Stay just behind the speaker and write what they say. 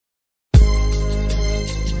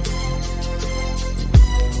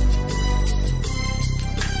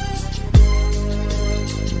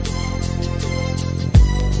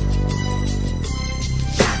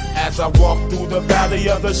the valley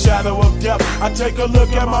of the shadow of death, I take a look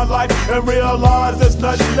at my life and realize there's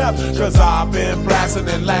nothing left. Cause I've been blasting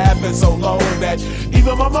and laughing so long that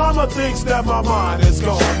even my mama thinks that my mind is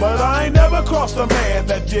gone. But I ain't never crossed a man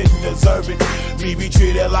that didn't deserve it. Me be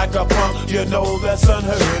treated like a punk, you know that's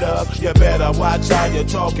unheard of. You better watch how you're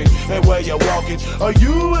talking and where you're walking, or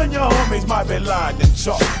you and your homies might be lined in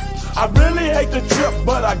chalk. I really hate the trip,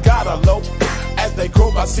 but I gotta low. As they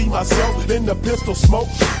croak, I see myself in the pistol smoke.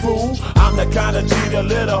 Fool, I'm the kind of G the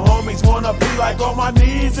little homies wanna be like, on my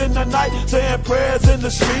knees in the night, saying prayers in the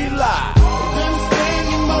street light. Been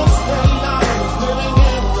spending most of their lives living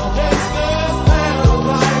in the gangsta's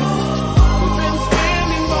paradise. We've been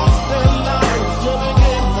spending most of their lives living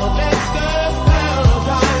in the gangsta's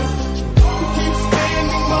paradise. We keep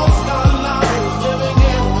spending most of our lives living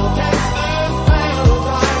in the gangsta's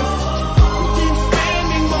paradise. We keep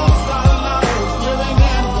spending most of our lives living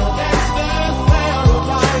in the gangsta's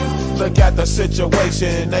paradise. Look at the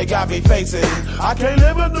situation they got me facing. I can't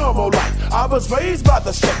live a normal life. I was raised by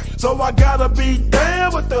the state, so I gotta be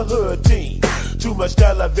down with the hood team. Too much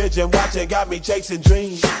television watching got me chasing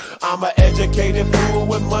dreams. I'm an educated fool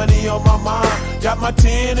with money on my mind. Got my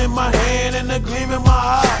tin in my hand and a gleam in my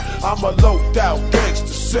eye. I'm a loped out gangster,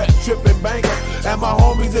 set tripping banker, and my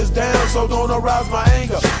homies is down, so don't arouse my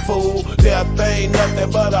anger. Fool, death ain't nothing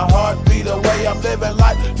but a heartbeat away. I'm living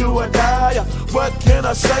life, do or die. What can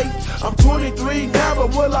I say? I'm 23 now,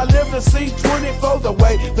 but will I live to see 24? The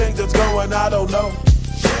way things is going, I don't know.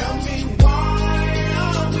 Tell me why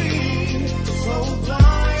are we so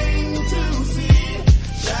blind to see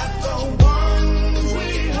that the ones we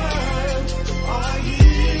heard are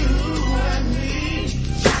you and me?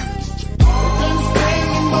 We've been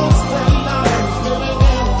spending most of their lives living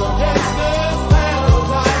in the gangsta's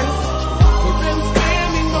paradise. We've been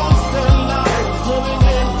spending most of their lives living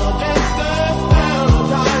in the gangsta's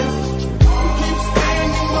paradise. We keep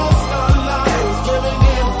spending most of our lives living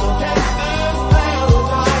in the gangsta's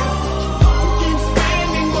paradise. We keep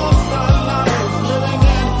spending most of our lives living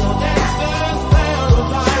in the gangsta's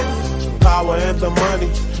paradise. Power and the money,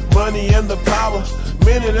 money and the power.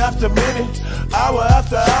 Minute after minute, hour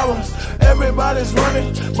after hour, everybody's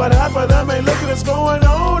running, but half of them ain't looking what's going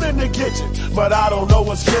on in the kitchen. But I don't know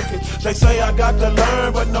what's cooking. They say I got to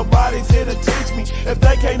learn, but nobody's here to teach me. If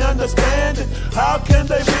they can't understand it, how can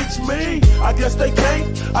they reach me? I guess they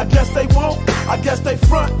can't, I guess they won't, I guess they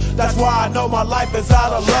front. That's why I know my life is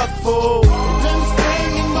out of luck, fool. We've been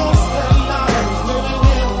spending most of